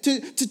 today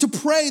to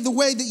pray the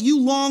way that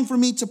you long for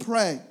me to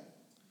pray.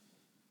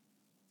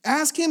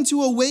 Ask him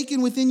to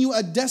awaken within you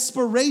a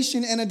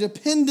desperation and a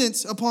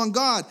dependence upon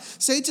God.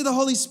 Say to the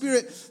Holy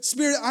Spirit,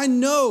 Spirit, I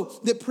know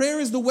that prayer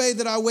is the way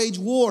that I wage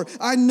war.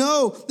 I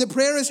know that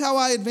prayer is how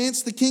I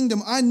advance the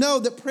kingdom. I know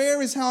that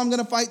prayer is how I'm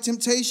going to fight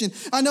temptation.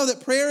 I know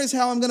that prayer is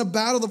how I'm going to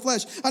battle the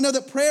flesh. I know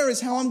that prayer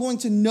is how I'm going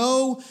to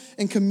know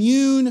and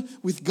commune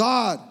with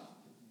God.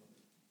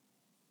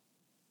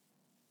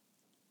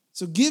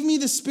 So give me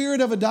the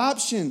spirit of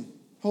adoption,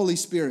 Holy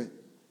Spirit.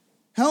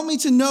 Help me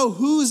to know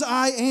whose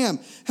I am.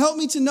 Help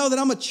me to know that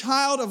I'm a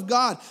child of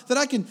God, that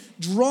I can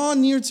draw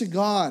near to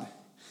God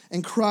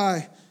and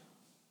cry,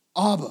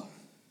 Abba.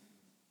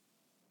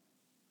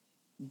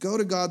 Go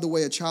to God the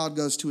way a child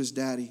goes to his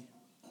daddy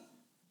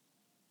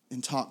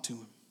and talk to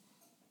him.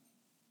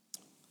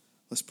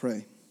 Let's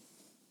pray.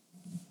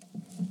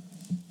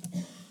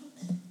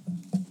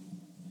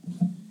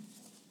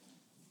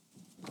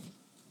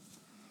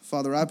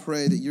 Father, I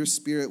pray that your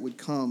Spirit would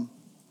come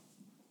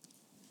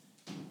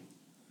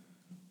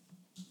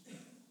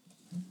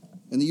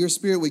and that your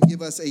Spirit would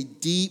give us a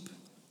deep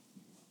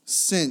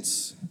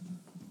sense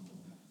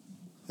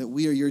that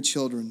we are your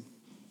children.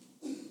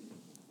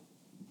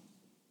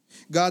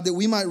 God, that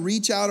we might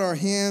reach out our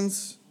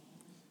hands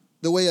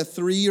the way a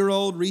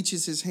 3-year-old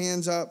reaches his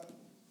hands up,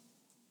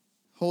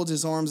 holds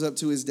his arms up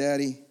to his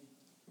daddy,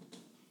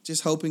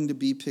 just hoping to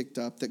be picked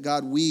up. That,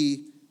 God,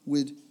 we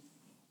would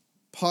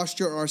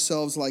posture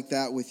ourselves like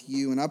that with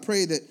you. And I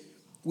pray that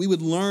we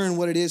would learn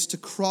what it is to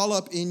crawl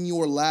up in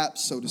your lap,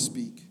 so to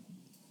speak,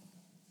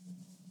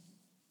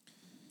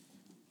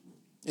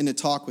 and to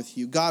talk with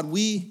you. God,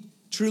 we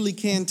truly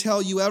can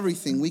tell you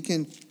everything. We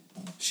can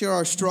share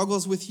our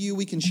struggles with you.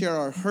 We can share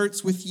our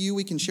hurts with you.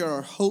 We can share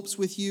our hopes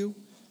with you.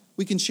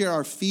 We can share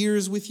our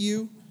fears with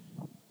you.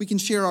 We can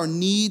share our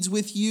needs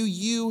with you.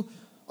 You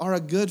are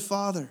a good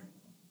Father.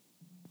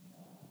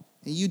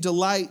 And you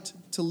delight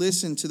to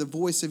listen to the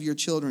voice of your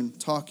children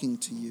talking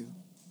to you.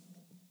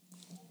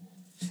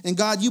 And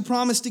God, you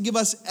promised to give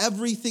us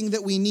everything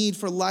that we need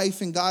for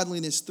life and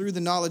godliness through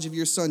the knowledge of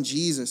your Son,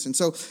 Jesus. And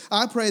so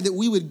I pray that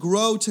we would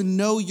grow to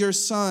know your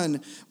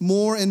Son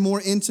more and more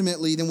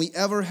intimately than we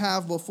ever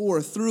have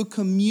before through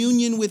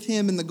communion with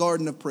him in the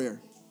garden of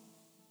prayer.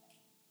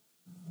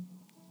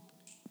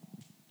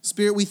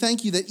 Spirit, we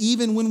thank you that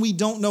even when we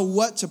don't know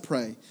what to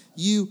pray,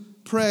 you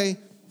pray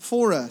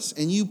for us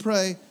and you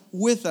pray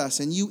with us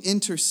and you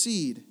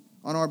intercede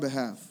on our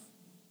behalf.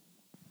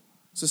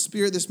 So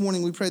Spirit, this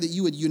morning we pray that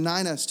you would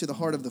unite us to the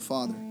heart of the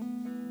Father.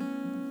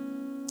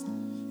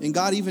 And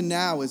God, even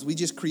now, as we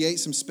just create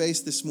some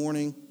space this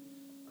morning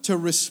to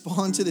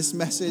respond to this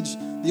message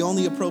the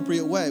only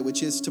appropriate way,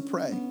 which is to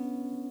pray.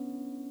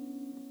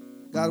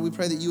 God, we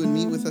pray that you would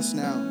meet with us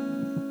now.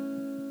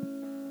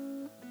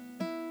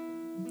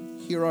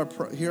 Hear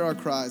our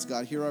cries,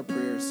 God. Hear our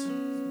prayers.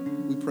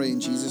 We pray in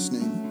Jesus'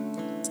 name.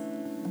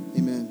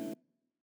 Amen.